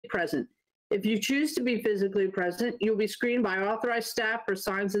present. If you choose to be physically present, you'll be screened by authorized staff for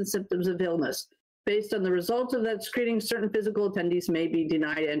signs and symptoms of illness. Based on the results of that screening, certain physical attendees may be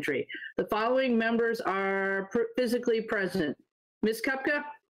denied entry. The following members are physically present: Ms. Kupka,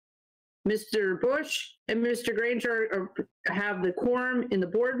 Mr. Bush, and Mr. Granger have the quorum in the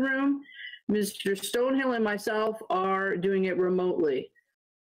boardroom. Mr. Stonehill and myself are doing it remotely.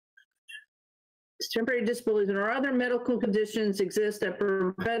 Temporary disabilities or other medical conditions exist that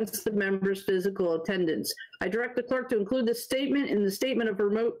prevents the members' physical attendance. I direct the clerk to include the statement in the statement of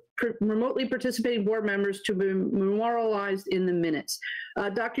remotely participating board members to be memorialized in the minutes.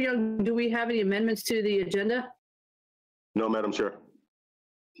 Dr. Young, do we have any amendments to the agenda? No, Madam Chair.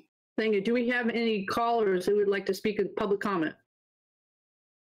 Thank you. Do we have any callers who would like to speak in public comment?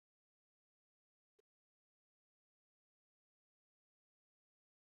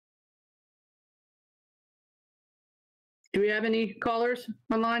 Do we have any callers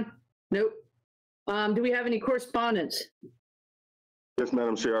online? Nope. Do we have any correspondence? Yes,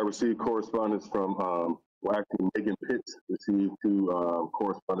 Madam Chair. I received correspondence from Acting Megan Pitts. Received two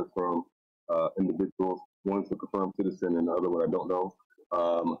correspondence from individuals. One's a confirmed citizen and the other one I don't know.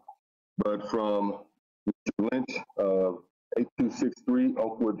 But from Mr. Lynch of 8263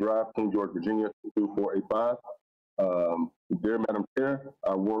 Oakwood Drive, King George, Virginia, 22485. Dear Madam Chair,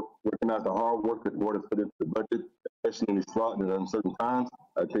 I recognize the hard work that the board has put into the budget, especially in these fraught and uncertain times.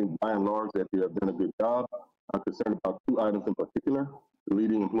 I think by and large that they have done a good job. I'm concerned about two items in particular: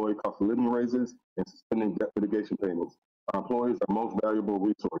 deleting employee cost of living raises and suspending debt mitigation payments. Our employees are most valuable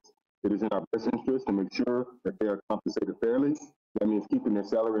resource. It is in our best interest to make sure that they are compensated fairly. That means keeping their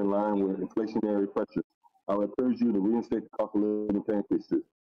salary in line with inflationary pressures. I would encourage you to reinstate the cost of living pay increases.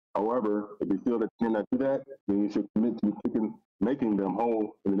 However, if you feel that you cannot do that, then you should commit to making them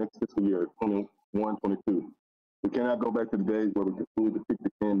whole in the next fiscal year, 21-22. We cannot go back to the days where we continue to kick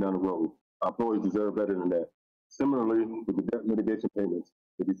the can down the road. Our employees deserve better than that. Similarly, with the debt mitigation payments,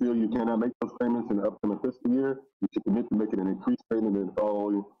 if you feel you cannot make those payments in the upcoming fiscal year, you should commit to making an increased payment in the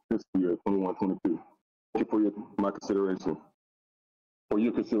following fiscal year, 21-22. Thank you for my consideration. For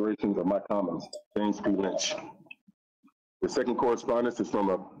your considerations of my comments, James P. Lynch. The second correspondence is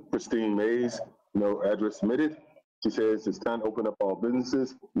from Christine Mays, no address submitted. She says it's time to open up all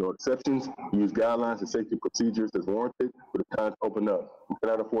businesses, no exceptions, use guidelines and safety procedures as warranted, but it's time to open up. We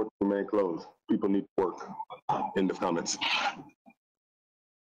cannot afford to remain closed. People need to work. End of comments.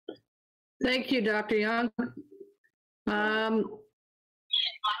 Thank you, Dr. Young.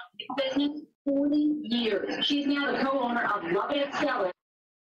 Business 40 years. She's now the co-owner of Love It, Sell It.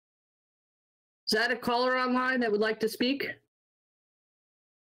 Is that a caller online that would like to speak?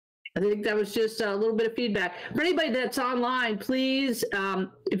 I think that was just a little bit of feedback. For anybody that's online, please,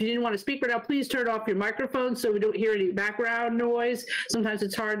 if you didn't want to speak right now, please turn off your microphone so we don't hear any background noise. Sometimes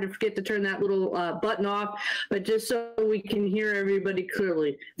it's hard to forget to turn that little button off, but just so we can hear everybody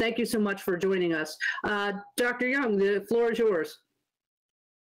clearly. Thank you so much for joining us. Dr. Young, the floor is yours.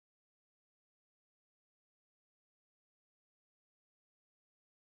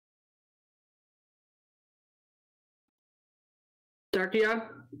 Dr. Young?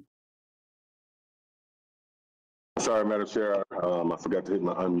 Sorry, Madam Chair, I forgot to hit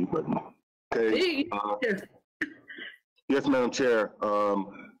my unmute button. Okay. Yes, Madam Chair.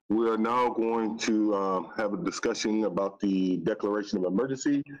 We are now going to have a discussion about the declaration of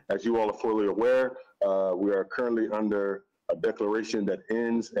emergency. As you all are fully aware, we are currently under a declaration that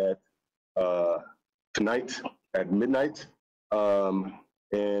ends at tonight at midnight.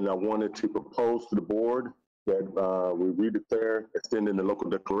 And I wanted to propose to the board that we redeclare extending the local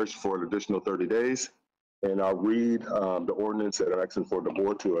declaration for an additional 30 days. And I'll read the ordinance that I'm asking for the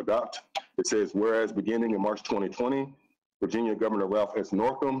board to adopt. It says, whereas beginning in March 2020, Virginia Governor Ralph S.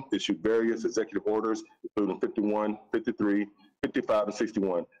 Northam issued various executive orders, including 51, 53, 55, and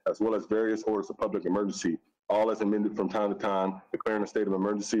 61, as well as various orders of public emergency, all as amended from time to time, declaring a state of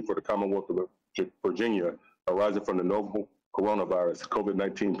emergency for the Commonwealth of Virginia arising from the novel coronavirus,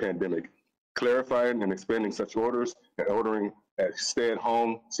 COVID-19 pandemic, clarifying and expanding such orders and ordering a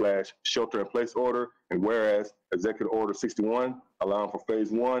stay-at-home/shelter-in-place order, and whereas Executive Order 61, allowing for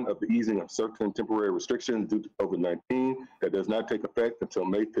phase 1 of the easing of certain temporary restrictions due to COVID-19 that does not take effect until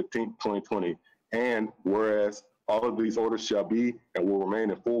May 15, 2020, and whereas all of these orders shall be and will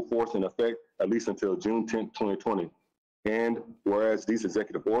remain in full force and effect at least until June 10, 2020. And whereas these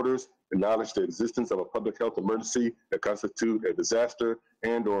executive orders acknowledge the existence of a public health emergency that constitute a disaster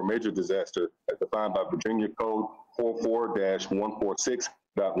and or major disaster as defined by Virginia Code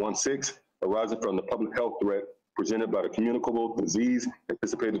 44-146.16 arising from the public health threat presented by the communicable disease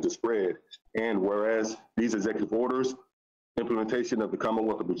anticipated to spread. And whereas these executive orders implementation of the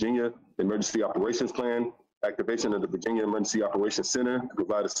Commonwealth of Virginia Emergency Operations Plan, activation of the Virginia Emergency Operations Center to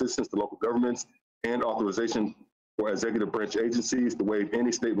provide assistance to local governments, and authorization for executive branch agencies to waive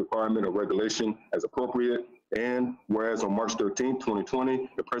any state requirement or regulation as appropriate. And whereas on March 13, 2020,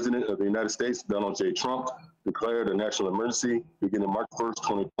 the President of the United States, Donald J. Trump, declared a national emergency beginning March 1st,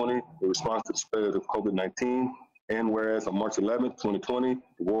 2020, in response to the spread of COVID-19. And whereas on March 11, 2020,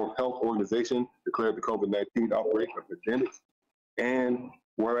 the World Health Organization declared the COVID-19 outbreak a pandemic. And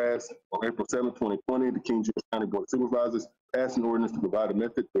whereas on April 7, 2020, the King George County Board of Supervisors passed an ordinance to provide a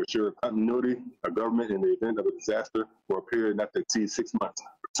method to ensure continuity of government in the event of a disaster for a period not to exceed 6 months,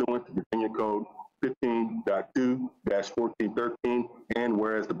 pursuant to Virginia Code 15.2-1413. And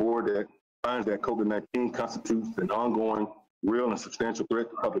whereas the board that finds that COVID-19 constitutes an ongoing, real and substantial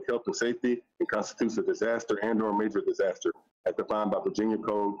threat to public health and safety and constitutes a disaster and/or major disaster, as defined by Virginia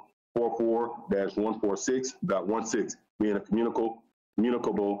Code 44-146.16, being a communicable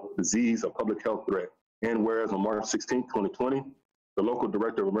disease or public health threat. And whereas on March 16, 2020, the local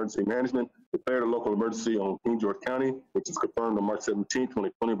director of emergency management declared a local emergency on King George County, which is confirmed on March 17,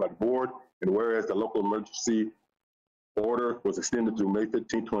 2020 by the board. And whereas the local emergency order was extended through May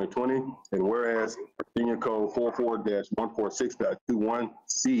 15, 2020, and whereas Virginia Code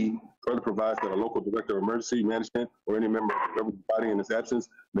 44-146.21C further provides that a local director of emergency management or any member of the governing body in its absence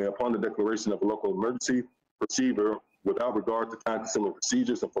may, upon the declaration of a local emergency, proceed without regard to time-consuming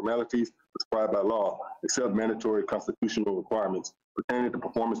procedures and formalities prescribed by law, except mandatory constitutional requirements pertaining to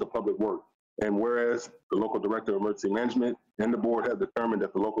performance of public work. And whereas the local director of emergency management and the board have determined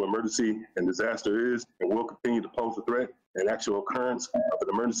that the local emergency and disaster is and will continue to pose a threat and actual occurrence of an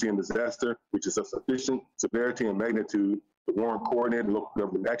emergency and disaster, which is of sufficient severity and magnitude to warrant coordinated local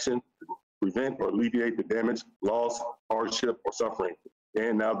government action to prevent or alleviate the damage, loss, hardship, or suffering.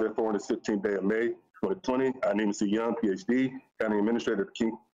 And now, therefore, on this 15th day of May, 2020, I, Nina C. Young, PhD, County Administrator of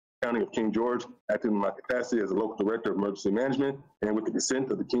the County of King George, acting in my capacity as a local director of emergency management, and with the consent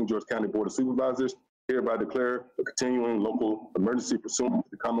of the King George County Board of Supervisors, hereby declare a continuing local emergency pursuant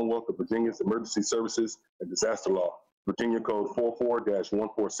to the Commonwealth of Virginia's Emergency Services and Disaster Law, Virginia Code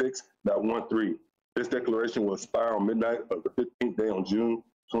 44-146.13. This declaration will expire on midnight of the 15th day on June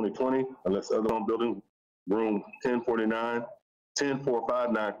 2020, unless other on building room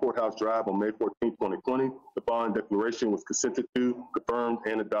 10459 Courthouse Drive on May 14, 2020. The following declaration was consented to, confirmed,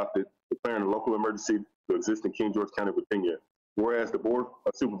 and adopted, declaring a local emergency to exist in King George County, Virginia. Whereas the Board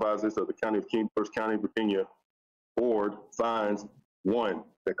of Supervisors of the County of King George County, Virginia Board finds, 1,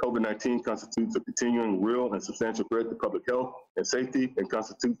 that COVID-19 constitutes a continuing real and substantial threat to public health and safety and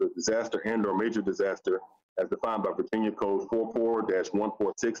constitutes a disaster and/or major disaster as defined by Virginia Code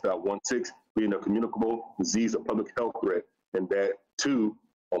 44-146.16, being a communicable disease or public health threat. And that 2,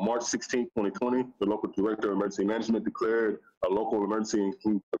 on March 16, 2020, the local director of emergency management declared a local emergency in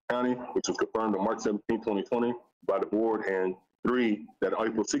King George County, which was confirmed on March 17, 2020 by the board. And 3, that on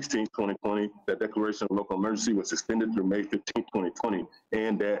April 16, 2020, that declaration of local emergency was extended through May 15, 2020.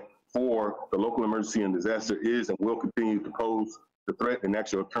 And that 4, the local emergency and disaster is and will continue to pose the threat and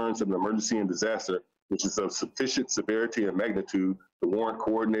actual occurrence of an emergency and disaster, which is of sufficient severity and magnitude to warrant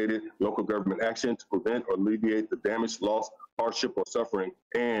coordinated local government action to prevent or alleviate the damage, loss, hardship, or suffering.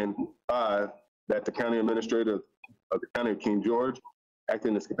 And 5, that the county administrator of the County of King George, acting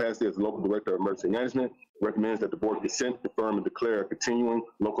in his capacity as the local director of emergency management, recommends that the board consent, confirm, and declare a continuing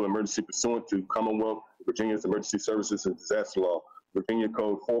local emergency pursuant to Commonwealth of Virginia's Emergency Services and Disaster Law, Virginia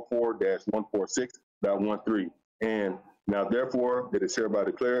Code 44-146.13. And now, therefore, it is hereby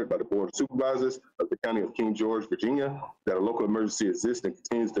declared by the Board of Supervisors of the County of King George, Virginia, that a local emergency exists and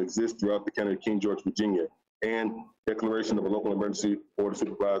continues to exist throughout the County of King George, Virginia. And declaration of a local emergency, Board of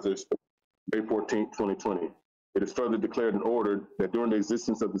Supervisors, May 14, 2020. It is further declared and ordered that during the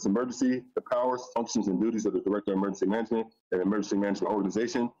existence of this emergency, the powers, functions, and duties of the Director of Emergency Management and Emergency Management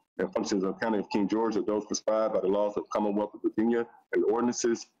Organization and functions of the County of King George are those prescribed by the laws of the Commonwealth of Virginia and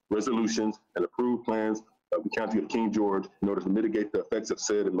ordinances, resolutions, and approved plans of the County of King George in order to mitigate the effects of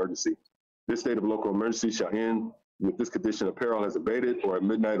said emergency. This state of local emergency shall end with this condition of peril has abated or at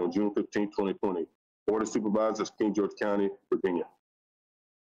midnight on June 15, 2020. Board of Supervisors, King George County, Virginia.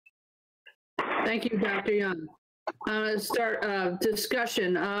 Thank you, Dr. Young. Start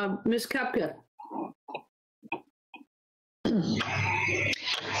discussion. Ms. Kupka.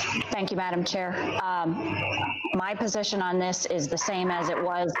 Thank you, Madam Chair. My position on this is the same as it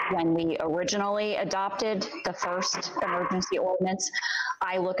was when we originally adopted the first emergency ordinance.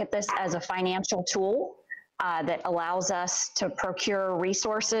 I look at this as a financial tool that allows us to procure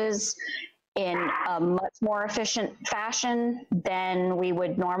resources in a much more efficient fashion than we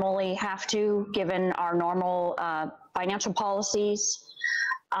would normally have to, given our normal financial policies.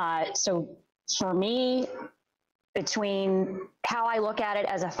 So for me, between how I look at it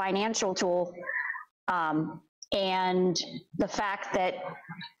as a financial tool and the fact that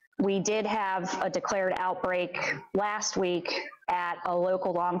we did have a declared outbreak last week at a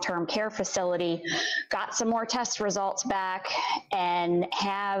local long-term care facility, got some more test results back, and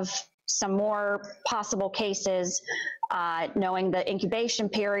have some more possible cases, knowing the incubation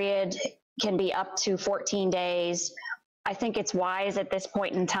period can be up to 14 days. I think it's wise at this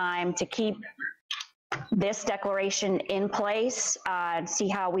point in time to keep this declaration in place, see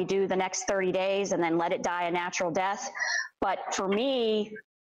how we do the next 30 days, and then let it die a natural death. But for me,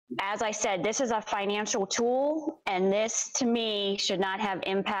 as I said, this is a financial tool, and this, to me, should not have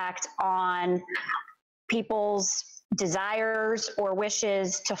impact on people's desires or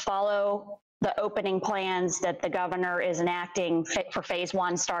wishes to follow the opening plans that the governor is enacting for phase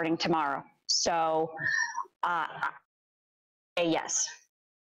 1 starting tomorrow. So, yes.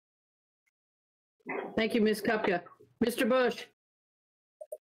 Thank you, Ms. Kupka. Mr. Bush.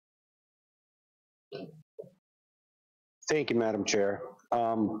 Thank you, Madam Chair.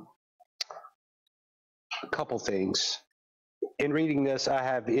 A couple things. In reading this, I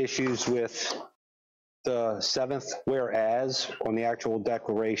have issues with the 7th whereas on the actual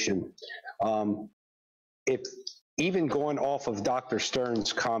declaration. If even going off of Dr.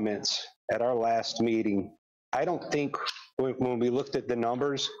 Stern's comments at our last meeting, I don't think when we looked at the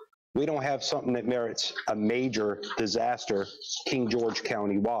numbers, we don't have something that merits a major disaster King George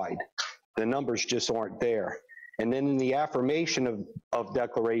County wide. The numbers just aren't there. And then in the affirmation of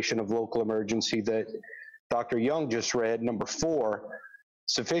declaration of local emergency that Dr. Young just read, number 4,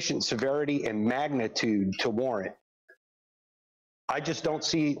 sufficient severity and magnitude to warrant. I just don't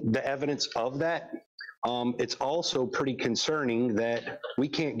see the evidence of that. It's also pretty concerning that we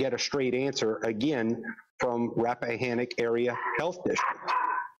can't get a straight answer again from Rappahannock Area Health District.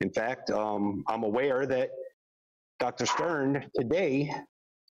 In fact, I'm aware that Dr. Stern today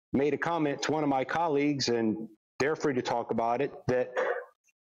made a comment to one of my colleagues, and they're free to talk about it, that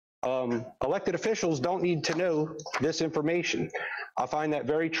elected officials don't need to know this information. I find that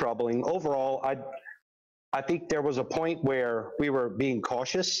very troubling. Overall, I think there was a point where we were being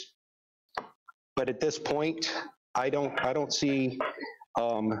cautious, but at this point, I don't see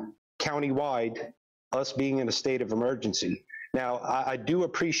countywide us being in a state of emergency. Now, I do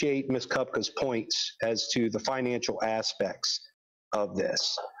appreciate Ms. Kupka's points as to the financial aspects of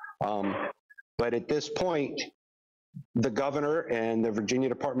this. But at this point, the governor and the Virginia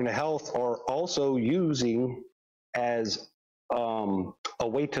Department of Health are also using as a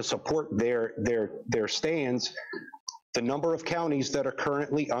way to support their stands the number of counties that are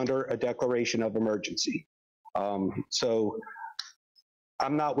currently under a declaration of emergency. So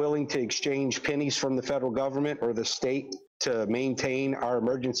I'm not willing to exchange pennies from the federal government or the state to maintain our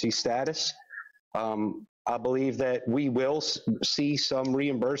emergency status. I believe that we will see some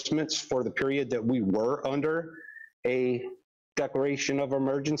reimbursements for the period that we were under a declaration of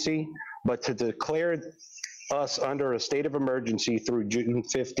emergency, but to declare us under a state of emergency through June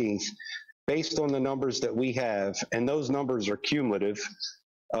 15th, based on the numbers that we have, and those numbers are cumulative,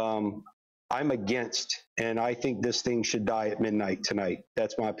 I'm against, and I think this thing should die at midnight tonight.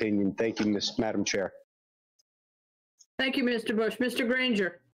 That's my opinion. Thank you, Madam Chair. Thank you, Mr. Bush. Mr.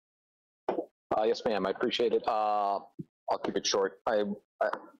 Granger. Yes, ma'am. I appreciate it. I'll keep it short. I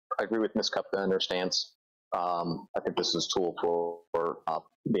agree with Ms. Kupka and her stance. I think this is a tool for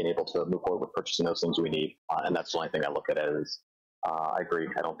being able to move forward with purchasing those things we need, and that's the only thing I look at it as. I agree.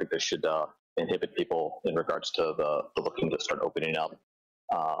 I don't think this should inhibit people in regards to the looking to start opening up,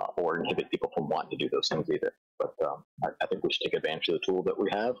 or inhibit people from wanting to do those things either. But I think we should take advantage of the tool that we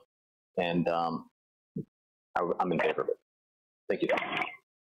have, and I'm in favor of it. Thank you.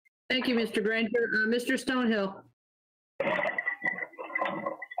 Thank you, Mr. Granger. Mr. Stonehill.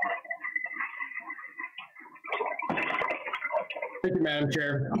 Thank you, Madam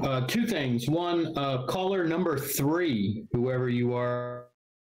Chair. Two things. One, caller number 3, whoever you are,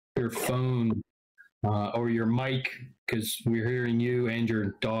 your phone or your mic, because we're hearing you and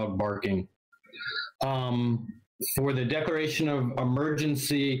your dog barking. For the declaration of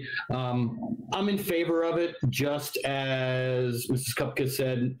emergency, I'm in favor of it, just as Mrs. Kupka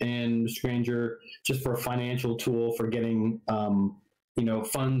said, and Mr. Granger, just for a financial tool for getting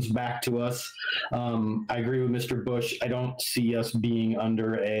funds back to us. I agree with Mr. Bush. I don't see us being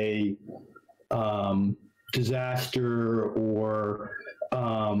under a disaster or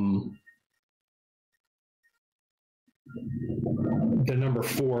the number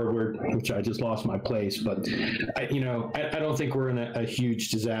 4, which I just lost my place, but I don't think we're in a huge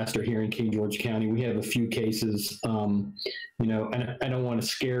disaster here in King George County. We have a few cases, and I don't want to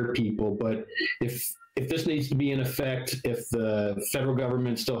scare people, but if this needs to be in effect, if the federal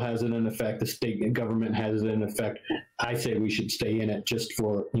government still has it in effect, the state government has it in effect, I say we should stay in it just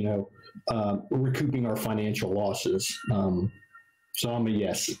for, recouping our financial losses. So I'm a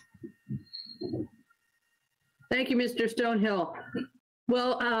yes. Thank you, Mr. Stonehill.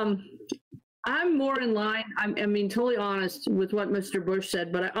 Well, I'm more in line, totally honest with what Mr. Bush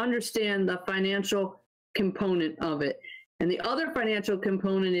said, but I understand the financial component of it. And the other financial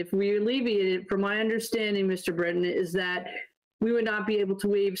component, if we alleviate it, from my understanding, Mr. Britton, is that we would not be able to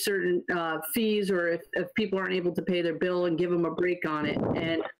waive certain fees, or if people aren't able to pay their bill, and give them a break on it.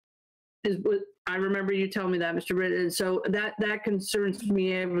 And I remember you telling me that, Mr. Britton. So that concerns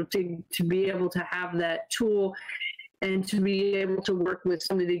me, to be able to have that tool, and to be able to work with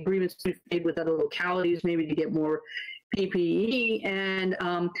some of the agreements we've made with other localities, maybe to get more PPE. And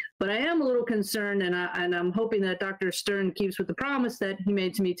but I am a little concerned, and I'm hoping that Dr. Stern keeps with the promise that he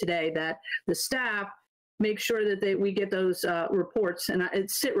made to me today, that the staff make sure that we get those reports. And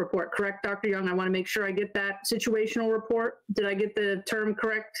it's SIT report, correct, Dr. Young? I want to make sure I get that situational report. Did I get the term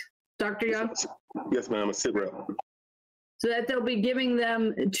correct, Dr. Young? Yes, ma'am, a SIT rep. So that they'll be giving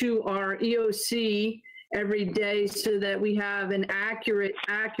them to our EOC every day, so that we have an accurate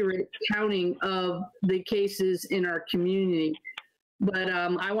counting of the cases in our community. But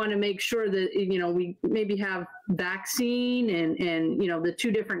I want to make sure that, we maybe have vaccine and the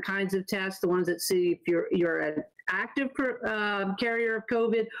 2 different kinds of tests, the ones that see if you're an active carrier of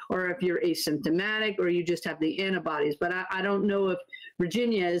COVID, or if you're asymptomatic, or you just have the antibodies. But I don't know if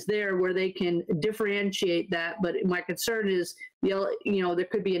Virginia is there where they can differentiate that. But my concern is, there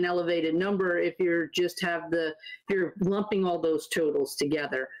could be an elevated number if you're you're lumping all those totals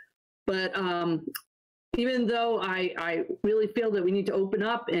together. But even though I really feel that we need to open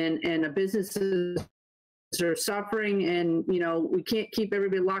up, and the businesses are suffering, and we can't keep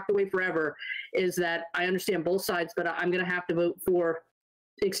everybody locked away forever, is that I understand both sides, but I'm going to have to vote for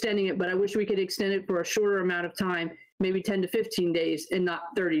extending it. But I wish we could extend it for a shorter amount of time, maybe 10 to 15 days and not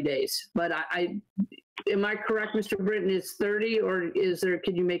 30 days. But am I correct, Mr. Britton? Is 30, or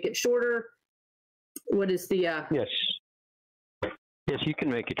can you make it shorter? What is the? Yes. Yes, you can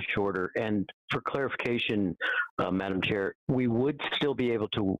make it shorter. And for clarification, Madam Chair, we would still be able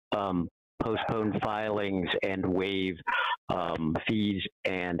to postpone filings and waive fees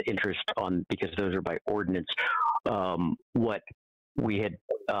and interest because those are by ordinance. What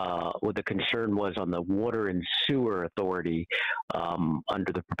the concern was on the Water and Sewer Authority,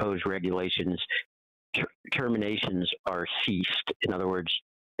 under the proposed regulations, terminations are ceased. In other words,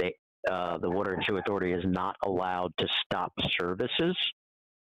 the Water and Sewer Authority is not allowed to stop services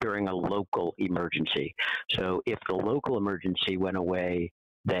during a local emergency. So if the local emergency went away,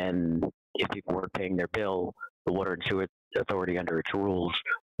 then if people weren't paying their bill, the Water and Sewer Authority, under its rules,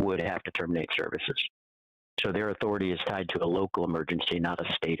 would have to terminate services. So their authority is tied to a local emergency, not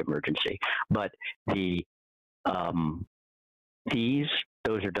a state emergency. But the fees,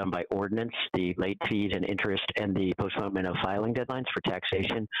 those are done by ordinance. The late fees and interest and the postponement of filing deadlines for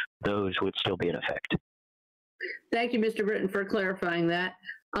taxation, those would still be in effect. Thank you, Mr. Britton, for clarifying that.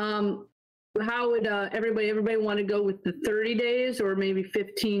 How would everybody want to go with the 30 days or maybe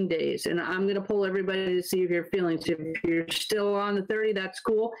 15 days? And I'm going to poll everybody to see if your feelings. If you're still on the 30, that's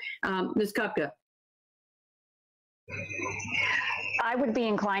cool. Ms. Kupka. I would be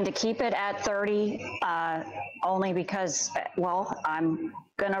inclined to keep it at 30, only because, well, I'm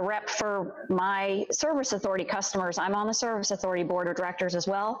going to rep for my service authority customers. I'm on the service authority board of directors as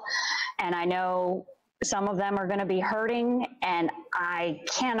well, and I know some of them are going to be hurting, and I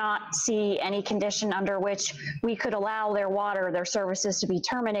cannot see any condition under which we could allow their water, their services to be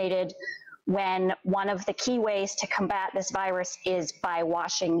terminated when one of the key ways to combat this virus is by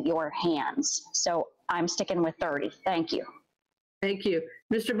washing your hands. So I'm sticking with 30. Thank you. Thank you.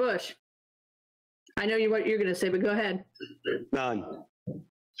 Mr. Bush, I know what you're going to say, but go ahead. None.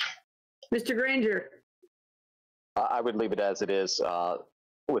 Mr. Granger. I would leave it as it is,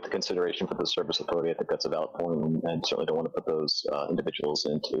 with consideration for the service authority. I think that's a valid point, and certainly don't want to put those individuals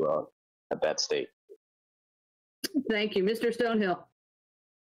into a bad state. Thank you. Mr. Stonehill.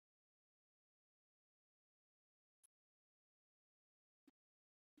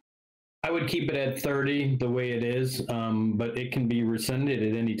 I would keep it at 30 the way it is, but it can be rescinded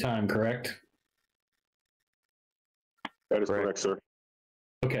at any time, correct? That is correct, sir.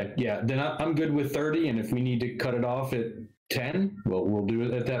 Okay, yeah, then I'm good with 30, and if we need to cut it off at 10, well, we'll do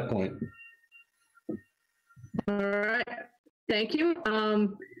it at that point. All right. Thank you.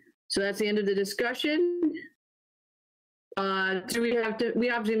 So that's the end of the discussion. Do we have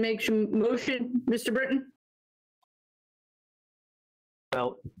to make some motion, Mr. Britton?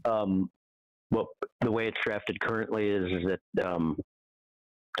 Well, the way it's drafted currently is that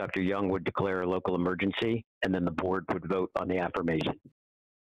Dr. Young would declare a local emergency, and then the board would vote on the affirmation.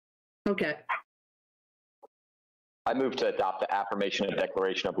 Okay. I move to adopt the affirmation and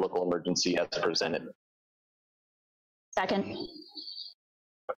declaration of local emergency as presented. Second.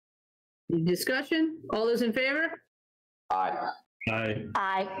 Discussion? All those in favor? Aye. Aye.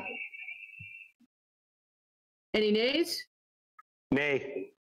 Aye. Any nays?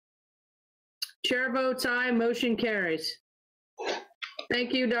 Nay. Chair votes aye, motion carries.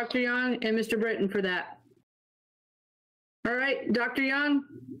 Thank you, Dr. Young and Mr. Britton, for that. All right, Dr. Young,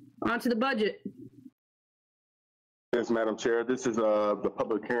 on to the budget. Yes, Madam Chair, this is the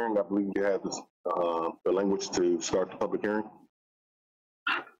public hearing. I believe you have this, the language to start the public hearing.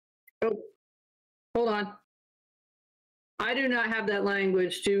 Oh, hold on. I do not have that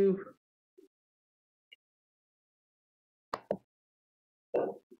language to.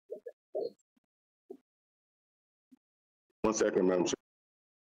 One second, Madam Chair.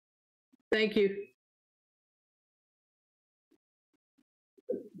 Thank you.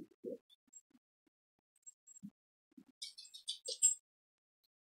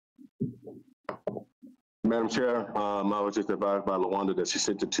 Madam Chair, I was just advised by LaWanda that she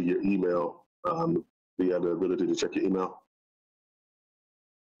sent it to your email. Do you have the ability to check your email?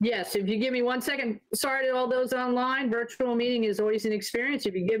 Yes, if you give me 1 second. Sorry to all those online. Virtual meeting is always an experience.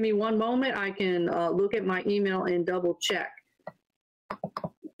 If you give me one moment, I can look at my email and double check.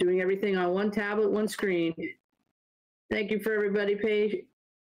 Doing everything on one tablet, one screen. Thank you for everybody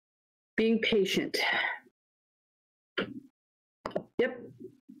being patient. Yep.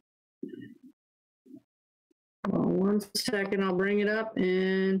 Well, 1 second, I'll bring it up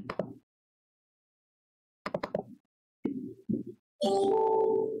and.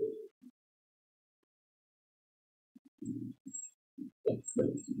 Hold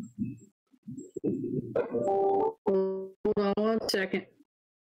on 1 second.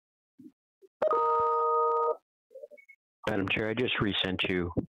 Madam Chair, I just resent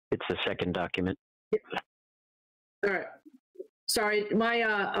you. It's the second document. All right. Sorry,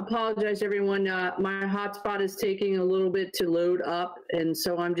 apologize everyone. My hotspot is taking a little bit to load up, and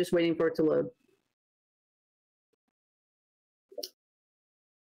so I'm just waiting for it to load.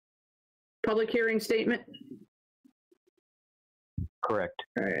 Public hearing statement? Correct.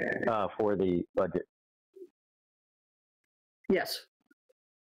 For the budget. Yes.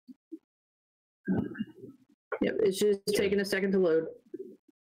 Yep, it's just taking a second to load.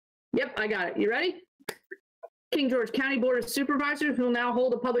 Yep, I got it. You ready? King George County Board of Supervisors will now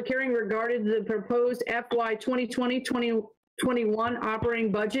hold a public hearing regarding the proposed FY 2020-2021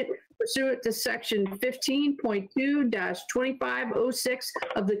 operating budget pursuant to section 15.2-2506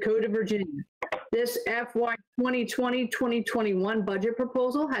 of the Code of Virginia. This FY 2020-2021 budget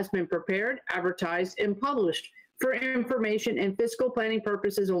proposal has been prepared, advertised, and published for information and fiscal planning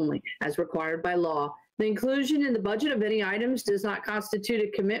purposes only, as required by law. The inclusion in the budget of any items does not constitute a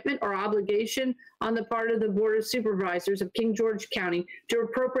commitment or obligation on the part of the Board of Supervisors of King George County to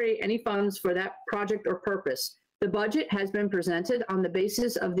appropriate any funds for that project or purpose. The budget has been presented on the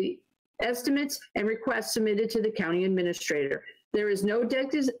basis of the estimates and requests submitted to the county administrator. There is no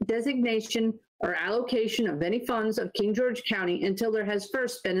designation or allocation of any funds of King George County until there has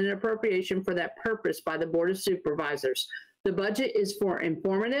first been an appropriation for that purpose by the Board of Supervisors. The budget is for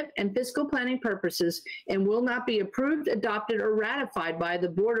informative and fiscal planning purposes and will not be approved, adopted, or ratified by the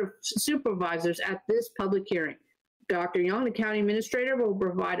Board of Supervisors at this public hearing. Dr. Young, the county administrator, will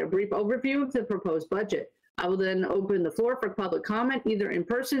provide a brief overview of the proposed budget. I will then open the floor for public comment, either in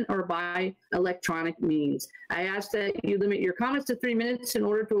person or by electronic means. I ask that you limit your comments to 3 minutes in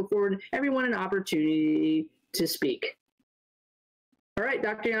order to afford everyone an opportunity to speak. All right,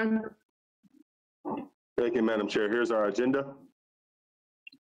 Dr. Young. Thank you, Madam Chair. Here's our agenda.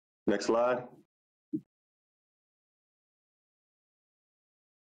 Next slide.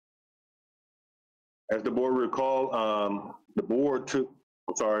 As the board recall, the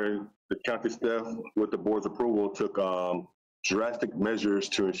county staff, with the board's approval, took drastic measures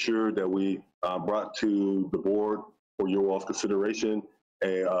to ensure that we brought to the board for your all's consideration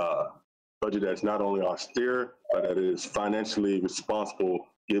a budget that's not only austere, but that is financially responsible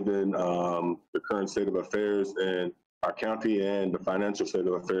given the current state of affairs in our county and the financial state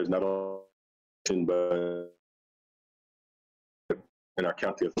of affairs, not only but in our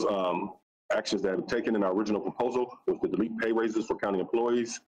county. Actions that have been taken in our original proposal was to delete pay raises for county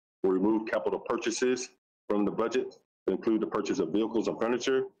employees, we removed capital purchases from the budget, to include the purchase of vehicles and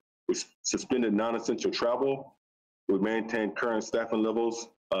furniture. We suspended non-essential travel. We maintained current staffing levels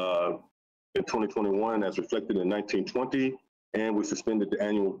in 2021 as reflected in 1920, and we suspended the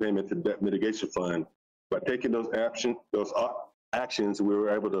annual payment to debt mitigation fund. By taking those actions, we were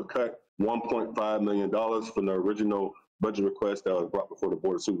able to cut $1.5 million from the original budget request that was brought before the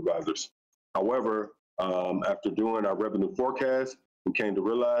Board of Supervisors. However, after doing our revenue forecast, we came to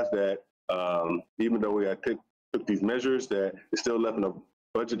realize that even though we had took these measures, that it still left in a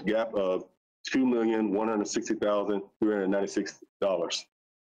budget gap of $2,160,396.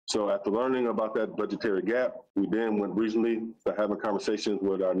 So after learning about that budgetary gap, we then went regionally to having conversations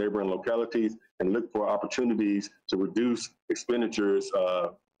with our neighboring localities and look for opportunities to reduce expenditures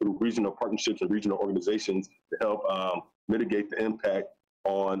through regional partnerships and regional organizations to help mitigate the impact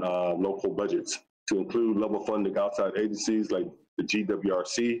on local budgets, to include level funding outside agencies like the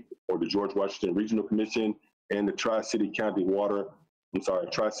GWRC or the George Washington Regional Commission and the Tri-City County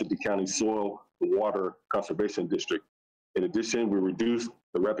Soil and Water Conservation District. In addition, we reduced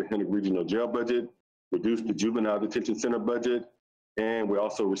the Rappahannock Regional Jail budget, reduced the Juvenile Detention Center budget, and we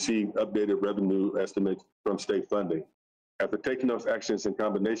also received updated revenue estimates from state funding. After taking those actions in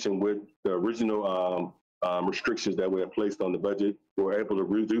combination with the original restrictions that we had placed on the budget, we were able to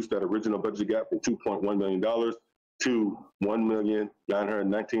reduce that original budget gap from $2.1 million to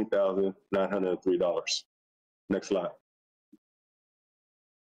 $1,919,903. Next slide.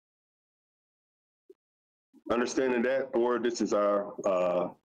 Understanding that, Board, this is our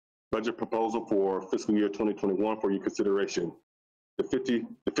budget proposal for fiscal year 2021 for your consideration. The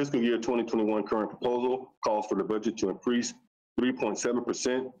fiscal year 2021 current proposal calls for the budget to increase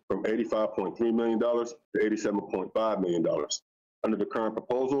 3.7% from $85.3 million to $87.5 million. Under the current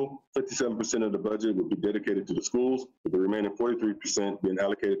proposal, 57% of the budget will be dedicated to the schools, with the remaining 43% being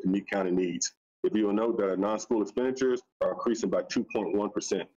allocated to meet county needs. If you will note that our non-school expenditures are increasing by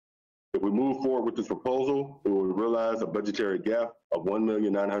 2.1%. If we move forward with this proposal, we will realize a budgetary gap of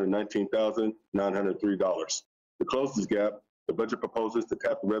 $1,919,903. To close this gap, the budget proposes to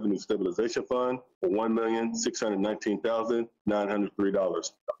tap the Revenue Stabilization Fund for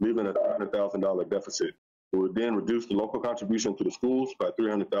 $1,619,903, leaving a $300,000 deficit. We will then reduce the local contribution to the schools by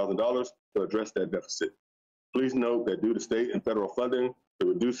 $300,000 to address that deficit. Please note that due to state and federal funding, the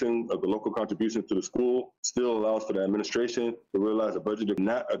reducing of the local contribution to the school still allows for the administration to realize a budget and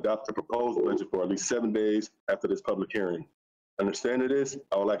not adopt a proposed budget for at least 7 days after this public hearing. Understanding this,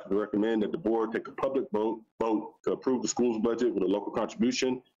 I would like to recommend that the board take a public vote to approve the school's budget with a local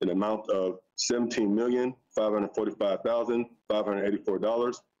contribution in the amount of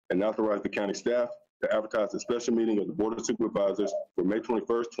 $17,545,584 and authorize the county staff to advertise a special meeting of the Board of Supervisors for May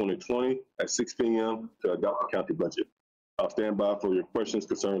 21st, 2020 at 6 p.m. to adopt the county budget. I'll stand by for your questions,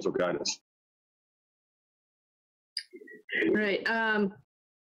 concerns, or guidance. All right. I'm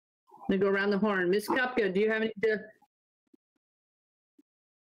going to go around the horn. Ms. Kupka, do you have any?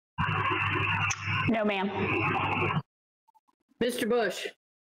 No, ma'am. Mr. Bush?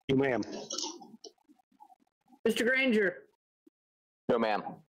 No, ma'am. Mr. Granger? No, ma'am.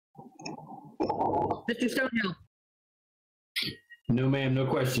 Mr. Stonehill? No, ma'am, no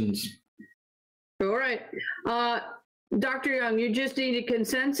questions. All right. Dr. Young, you just need a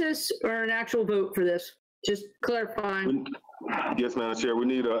consensus or an actual vote for this? Just clarifying. Yes, Madam Chair, we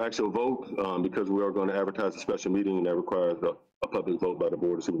need an actual vote because we are going to advertise a special meeting and that requires a public vote by the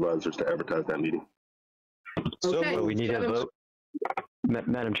Board of Supervisors to advertise that meeting. Okay. So we need a vote.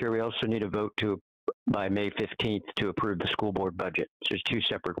 Madam Chair, we also need a vote by May 15th to approve the school board budget. So there's two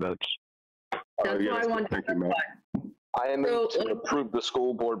separate votes. That's why I wanted to clarify. I move to approve the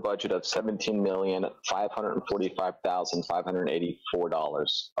school board budget of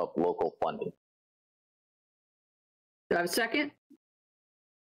 $17,545,584 of local funding. Do I have a second?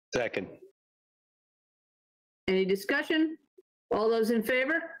 Second. Any discussion? All those in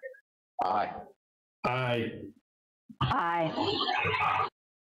favor? Aye. Aye. Aye.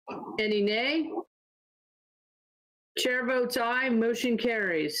 Any nay? Chair votes aye, motion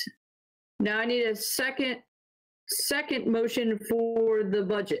carries. Now I need a second motion for the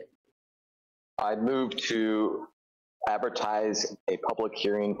budget. I move to advertise a public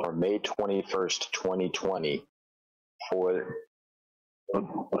hearing for May 21st, 2020 for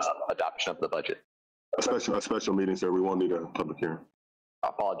adoption of the budget. A special meeting, sir. We won't need a public hearing. I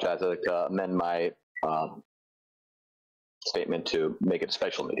apologize. I'd like to amend my statement to make it a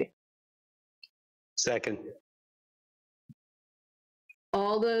special meeting. Second.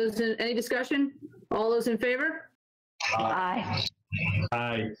 Any discussion? All those in favor? Aye.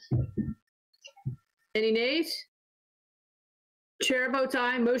 Aye. Any nays? Chair votes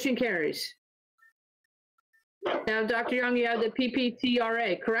aye, motion carries. Now, Dr. Young, you have the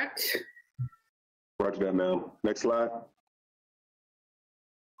PPTRA, correct? Roger that, ma'am. Next slide.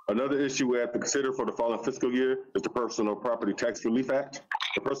 Another issue we have to consider for the following fiscal year is the Personal Property Tax Relief Act.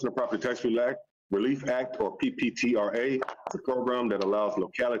 The Personal Property Tax Relief Act, or PPTRA, is a program that allows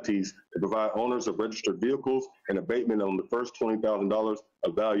localities to provide owners of registered vehicles an abatement on the first $20,000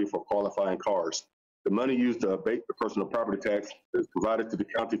 of value for qualifying cars. The money used to abate the personal property tax is provided to the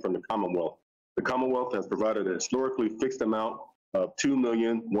county from the Commonwealth. The Commonwealth has provided a historically fixed amount of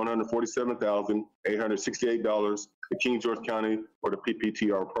 $2,147,868 to King George County for the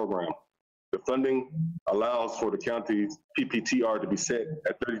PPTR program. The funding allows for the county's PPTR to be set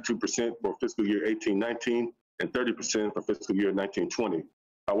at 32% for fiscal year 18-19 and 30% for fiscal year 19-20.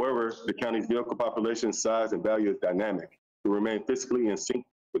 However, the county's vehicle population size and value is dynamic. To remain fiscally in sync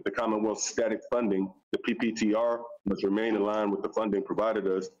with the Commonwealth's static funding, the PPTR must remain in line with the funding provided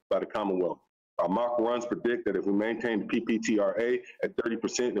us by the Commonwealth. Our mock runs predict that if we maintain the PPTRA at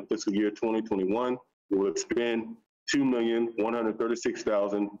 30% in fiscal year 2021, we will expend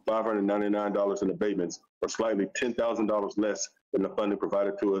 $2,136,599 in abatements, or slightly $10,000 less than the funding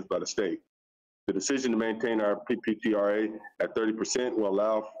provided to us by the state. The decision to maintain our PPTRA at 30% will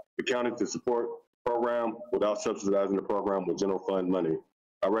allow the county to support the program without subsidizing the program with general fund money.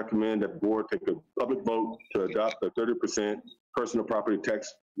 I recommend that the board take a public vote to adopt the 30% personal property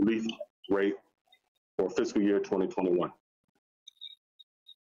tax relief rate for fiscal year 2021.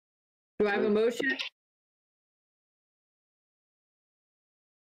 Do I have a motion?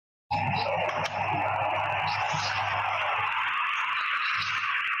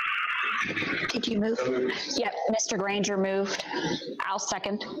 Did you move? Yep, Mr. Granger moved. I'll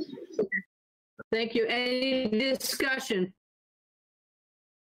second. Thank you. Any discussion?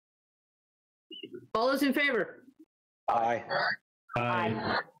 All those in favor? Aye.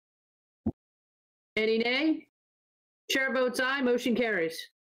 Aye. Any nay? Chair votes aye, motion carries.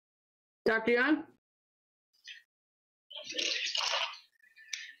 Dr. Young?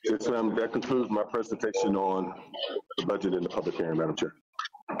 Yes, ma'am. That concludes my presentation on the budget and the public hearing, Madam Chair.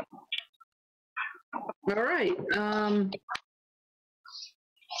 All right. And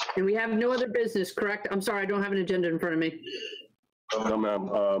we have no other business, correct? I'm sorry, I don't have an agenda in front of me. No,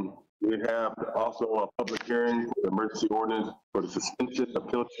 ma'am. We have also a public hearing for the emergency ordinance for the suspension of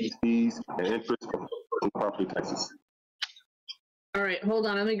penalties, fees, and interest on property taxes. All right, hold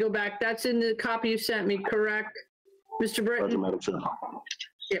on, let me go back. That's in the copy you sent me, correct? Mr. Roger, Britton? Madam Chair.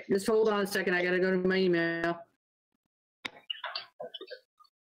 Yep, just hold on a second, I gotta go to my email.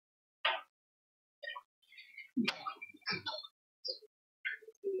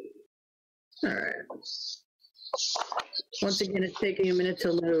 All right. Once again, it's taking a minute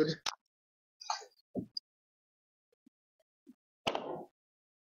to load. All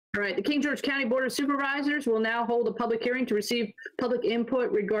right, the King George County Board of Supervisors will now hold a public hearing to receive public input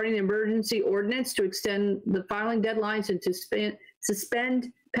regarding the emergency ordinance to extend the filing deadlines and to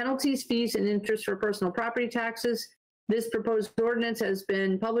suspend penalties, fees, and interest for personal property taxes. This proposed ordinance has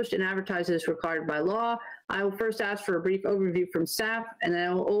been published and advertised as required by law. I will first ask for a brief overview from staff, and then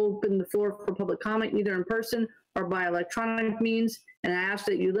I will open the floor for public comment, either in person or by electronic means. And I ask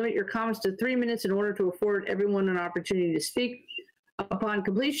that you limit your comments to 3 minutes in order to afford everyone an opportunity to speak. Upon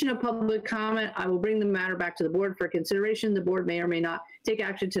completion of public comment, I will bring the matter back to the board for consideration. The board may or may not take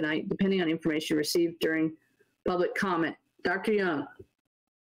action tonight, depending on information received during public comment. Dr. Young.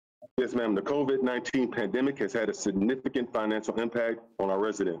 Yes, ma'am. The COVID-19 pandemic has had a significant financial impact on our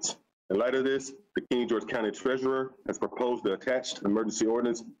residents. In light of this, the King George County Treasurer has proposed the attached emergency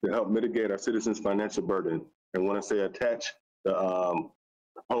ordinance to help mitigate our citizens' financial burden. And when I say attached, the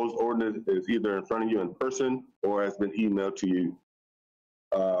proposed ordinance is either in front of you in person or has been emailed to you.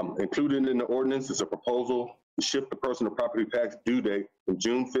 Included in the ordinance is a proposal to shift the personal property tax due date from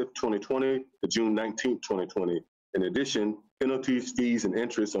June 5th, 2020 to June 19th, 2020. In addition, penalties, fees, and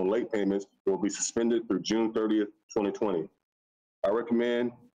interest on late payments will be suspended through June 30th, 2020. I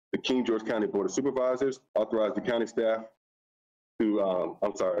recommend the King George County Board of Supervisors authorize the county staff to,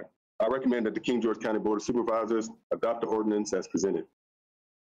 I recommend that the King George County Board of Supervisors adopt the ordinance as presented.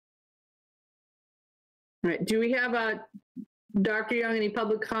 All right, do we have Dr. Young, any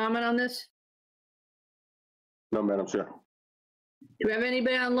public comment on this? No, Madam Chair. Do we have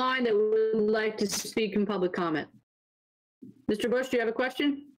anybody online that would like to speak in public comment? Mr. Bush, do you have a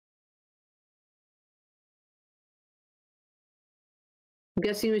question? I'm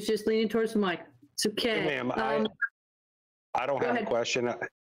guessing he was just leaning towards the mic. It's okay. Hey, ma'am, I don't have a question.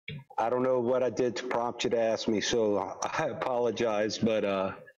 I don't know what I did to prompt you to ask me, so I apologize, but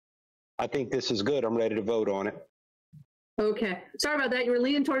I think this is good. I'm ready to vote on it. Okay. Sorry about that. You were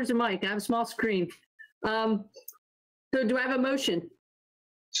leaning towards the mic. I have a small screen. So do I have a motion?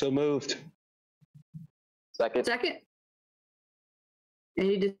 So moved. Second. Second?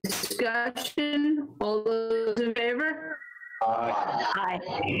 Any discussion? All those in favor? Aye.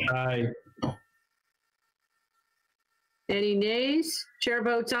 Aye. Any nays? Chair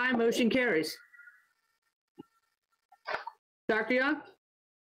votes aye, motion carries. Dr. Young?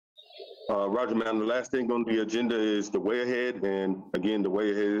 Roger, ma'am, the last thing on the agenda is the way ahead. And again, the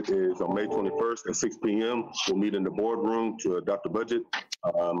way ahead is on May 21st at 6 p.m. We'll meet in the boardroom to adopt the budget.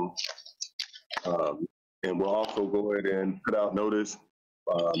 And we'll also go ahead and put out notice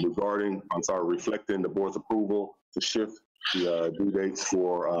reflecting the board's approval to shift the due dates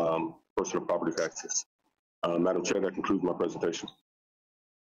for personal property taxes. Madam Chair, that concludes my presentation.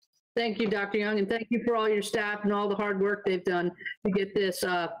 Thank you, Dr. Young, and thank you for all your staff and all the hard work they've done to get this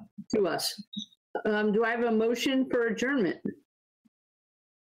to us. Do I have a motion for adjournment?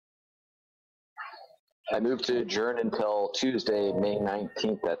 I move to adjourn until Tuesday, May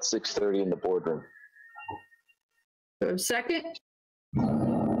 19th at 6:30 in the boardroom. Second?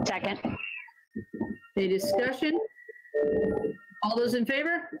 Second. Any discussion? All those in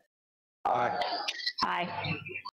favor? Aye. Aye.